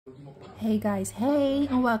Hey guys, hey,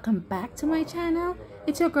 and welcome back to my channel.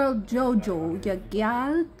 It's your girl Jojo, your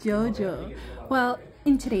gal Jojo. Well,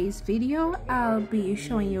 in today's video I'll be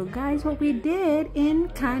showing you guys what we did in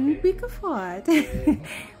Picafort.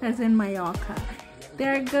 That's in Mallorca.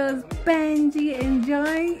 There goes Benji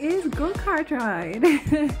enjoying his go-kart ride.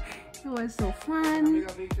 It was so fun.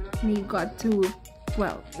 He got to,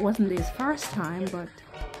 well, it wasn't his first time, but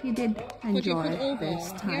he did enjoy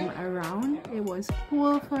this time around. It was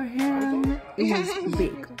cool for him. It was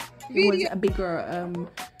big. It was a bigger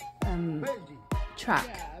track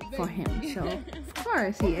for him. So of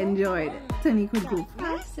course he enjoyed it. And he could go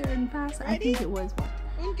faster and faster. I think it was what,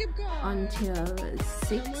 until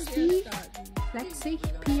 60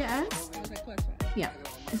 PS. Yeah.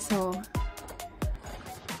 So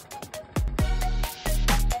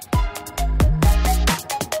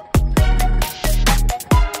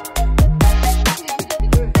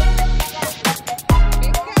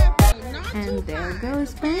there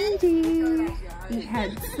goes Benji. He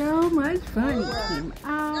had so much fun. He came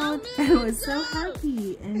out and was so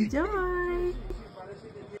happy. Enjoy.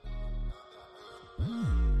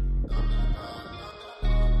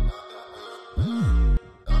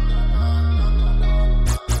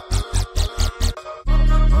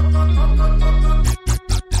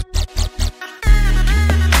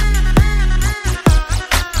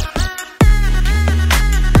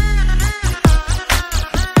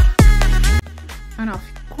 And of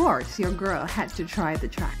course, your girl had to try the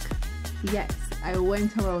track. Yes, I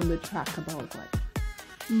went around the track about what,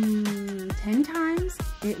 10 times.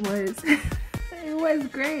 It was it was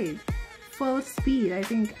great. Full speed. I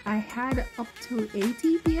think I had up to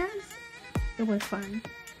 80 PS. It was fun.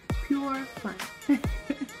 Pure fun.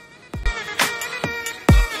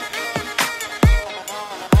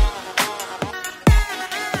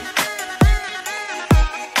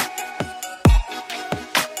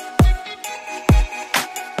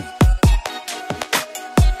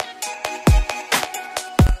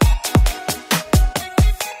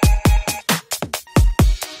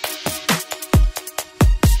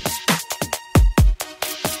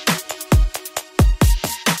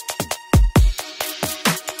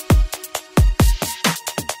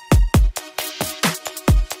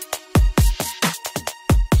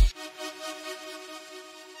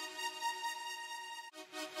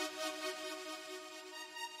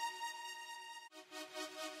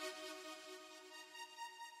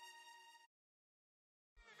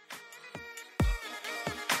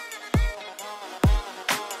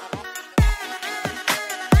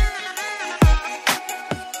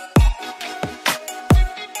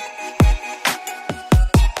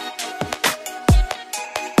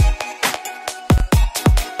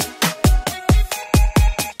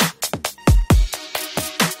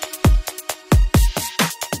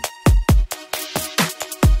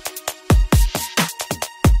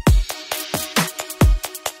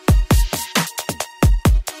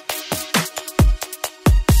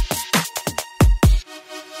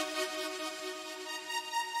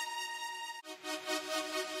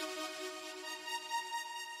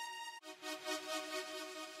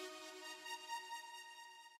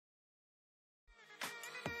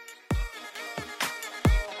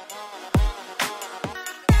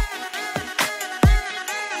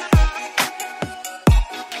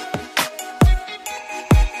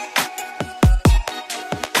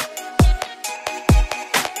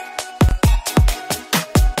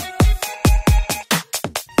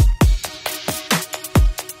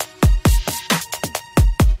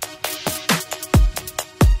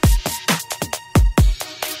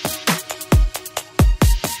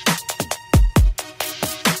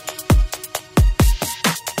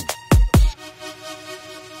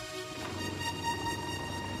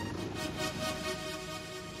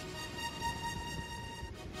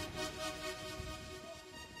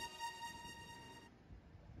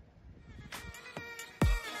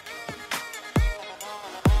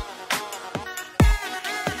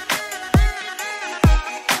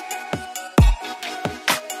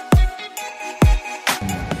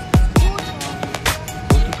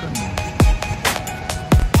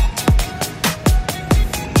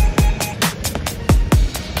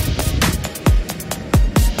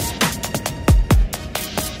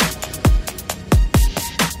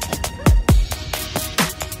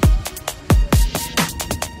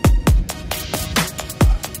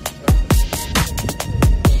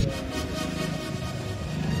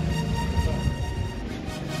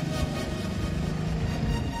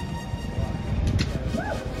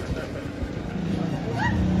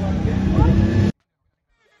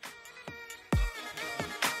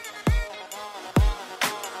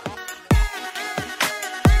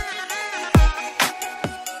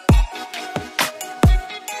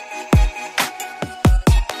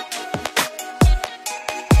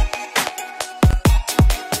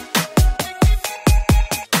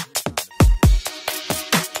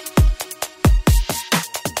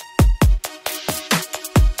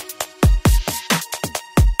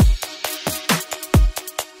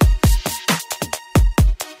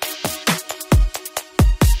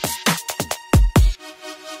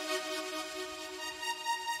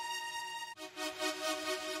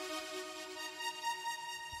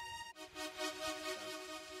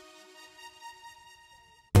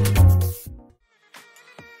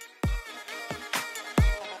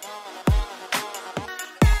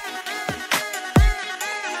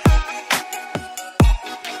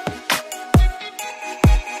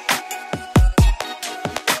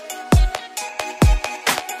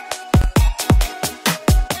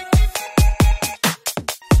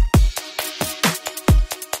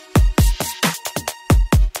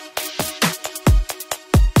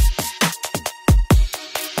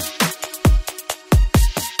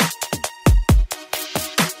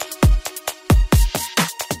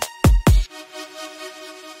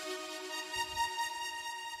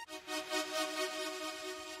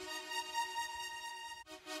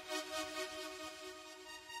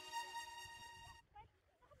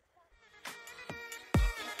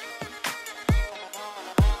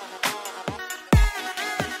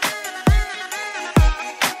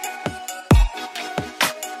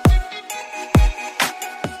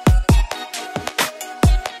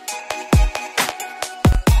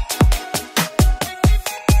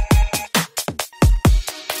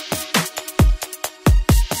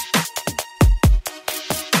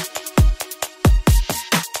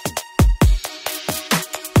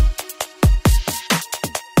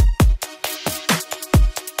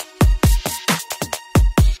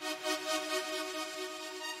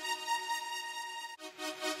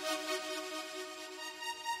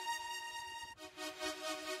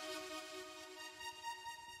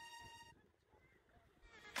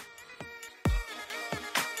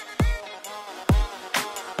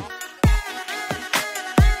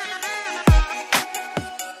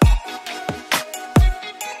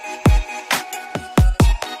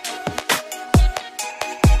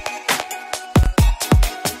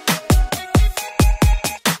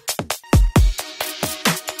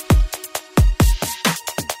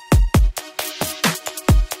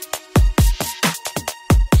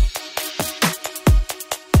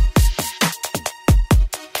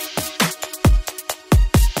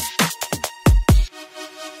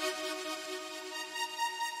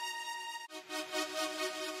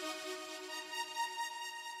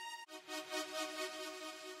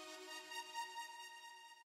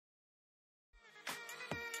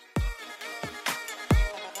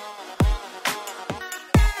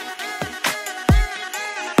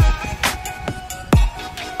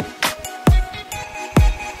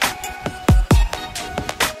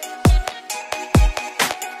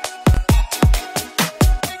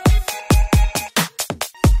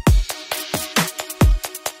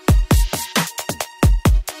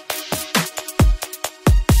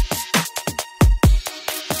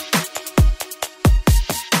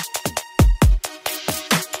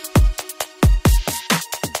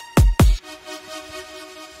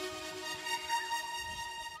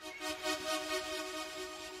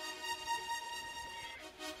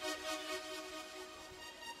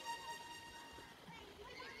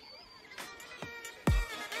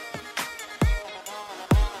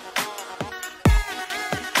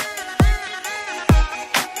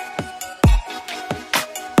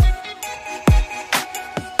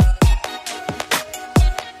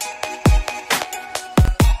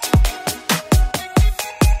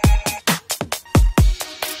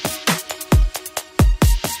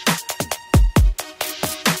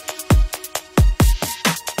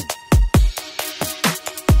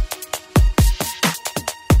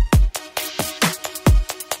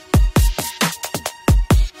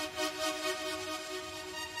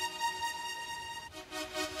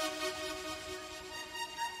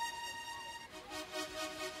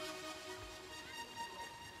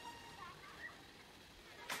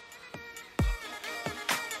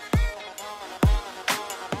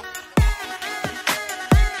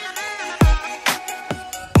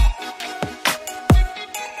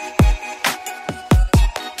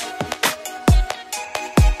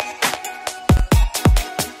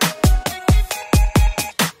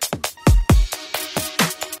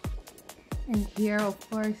 And here, of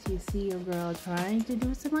course, you see a girl trying to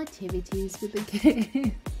do some activities with the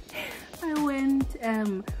kids. I went,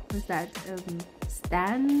 was that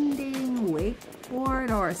standing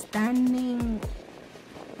wakeboard or standing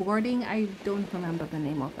boarding? I don't remember the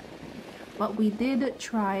name of that thing, but we did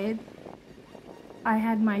try it. I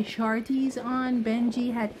had my shorties on,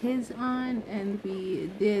 Benji had his on, and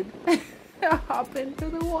we did hop into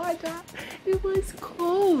the water. It was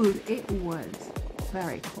cold. It was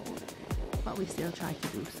very cold, but we still tried to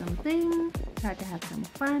do something, tried to have some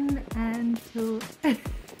fun, and to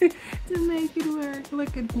to make it work.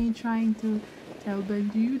 Look at me trying to tell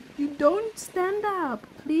Benji, you don't stand up,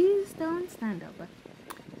 please don't stand up. But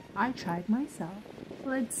I tried myself.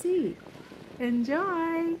 Let's see.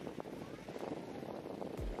 Enjoy.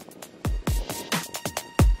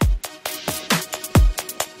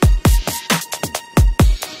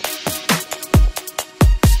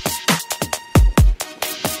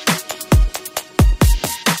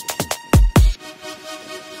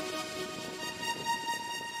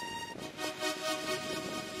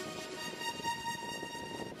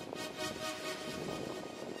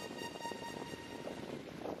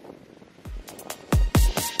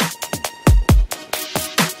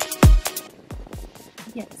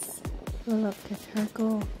 Yes, look at her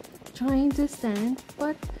go, trying to stand,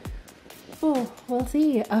 but oh, we'll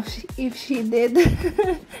see if she did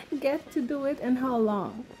get to do it and how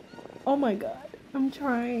long. Oh my god, I'm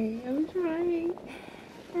trying,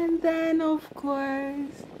 and then of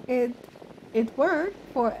course it worked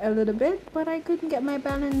for a little bit, but I couldn't get my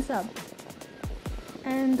balance up,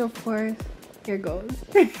 and of course here goes.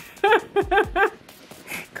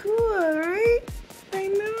 Cool, right? I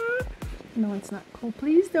know. No, it's not cool.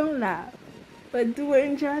 Please don't laugh, but do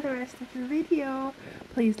enjoy the rest of the video.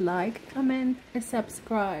 Please like, comment, and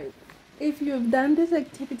subscribe. If you've done this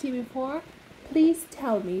activity before, please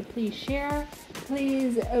tell me, please share,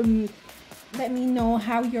 please let me know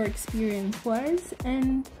how your experience was.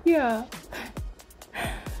 And yeah,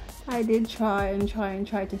 I did try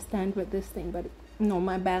to stand with this thing, but no,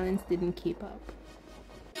 my balance didn't keep up.